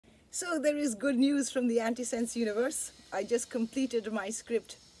So there is good news from the Antisense universe. I just completed my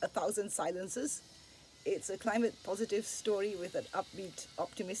script, 1,000 Silences. It's a climate positive story with an upbeat,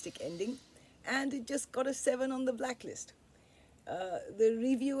 optimistic ending. And it just got a 7 on the Blacklist. The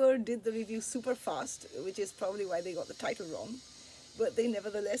reviewer did the review super fast, which is probably why they got the title wrong. But they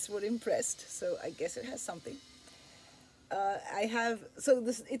nevertheless were impressed, so I guess it has something. It's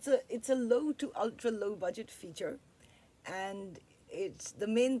a low to ultra low budget feature, and the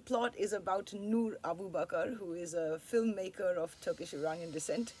main plot is about Noor Abu Bakr, who is a filmmaker of Turkish Iranian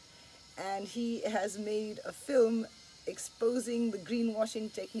descent, and he has made a film exposing the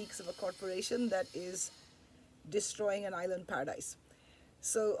greenwashing techniques of a corporation that is destroying an island paradise.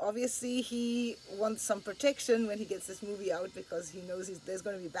 So obviously he wants some protection when he gets this movie out because he knows there's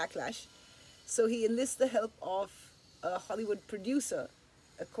going to be backlash. So he enlists the help of a Hollywood producer,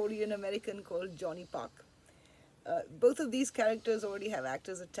 a Korean American called Johnny Pak. Both of these characters already have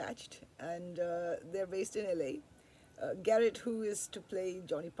actors attached, and they're based in LA. Garrett Hoo is to play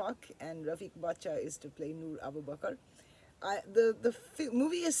Johnny Pak, and Rafiq Bacha is to play Noor Abu Bakr. The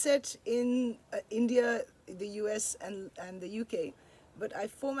movie is set in India, the US, and the UK, but I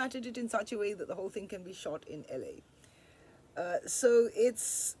formatted it in such a way that the whole thing can be shot in LA. So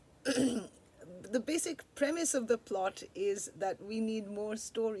it's the basic premise of the plot is that we need more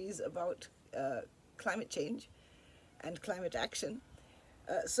stories about climate change and climate action.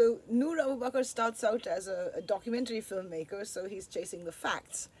 So Noor Abu Bakr starts out as a documentary filmmaker, so he's chasing the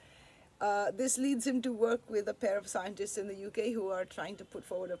facts. This leads him to work with a pair of scientists in the UK who are trying to put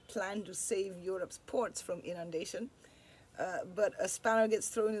forward a plan to save Europe's ports from inundation. But a spanner gets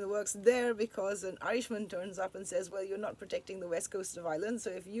thrown in the works there because an Irishman turns up and says, well, you're not protecting the west coast of Ireland, so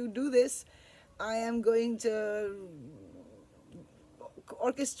if you do this, I am going to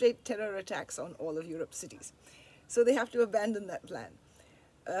orchestrate terror attacks on all of Europe's cities. So they have to abandon that plan.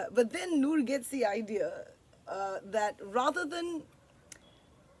 But then Noor gets the idea that rather than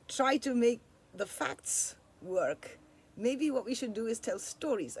try to make the facts work, maybe what we should do is tell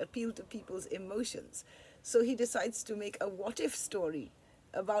stories, appeal to people's emotions. So he decides to make a what-if story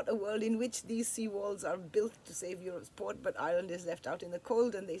about a world in which these seawalls are built to save Europe's port, but Ireland is left out in the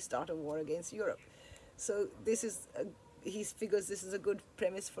cold and they start a war against Europe. So he figures this is a good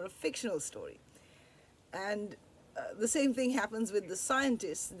premise for a fictional story. And the same thing happens with the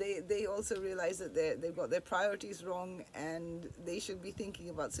scientists. They also realize that they've got their priorities wrong and they should be thinking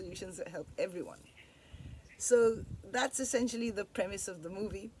about solutions that help everyone. So that's essentially the premise of the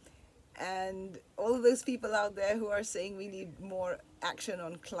movie. And all of those people out there who are saying we need more action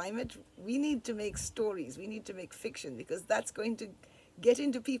on climate, we need to make stories, we need to make fiction, because that's going to get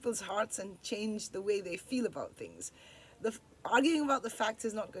into people's hearts and change the way they feel about things. Arguing about the facts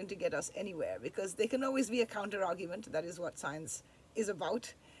is not going to get us anywhere, because there can always be a counter-argument. That is what science is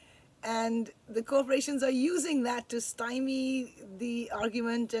about. And the corporations are using that to stymie the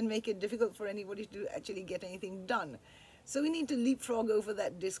argument and make it difficult for anybody to actually get anything done. So we need to leapfrog over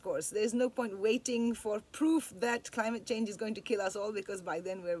that discourse. There's no point waiting for proof that climate change is going to kill us all, because by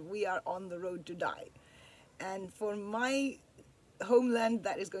then we are on the road to die. And for my homeland,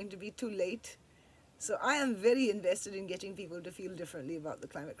 that is going to be too late. So I am very invested in getting people to feel differently about the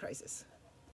climate crisis.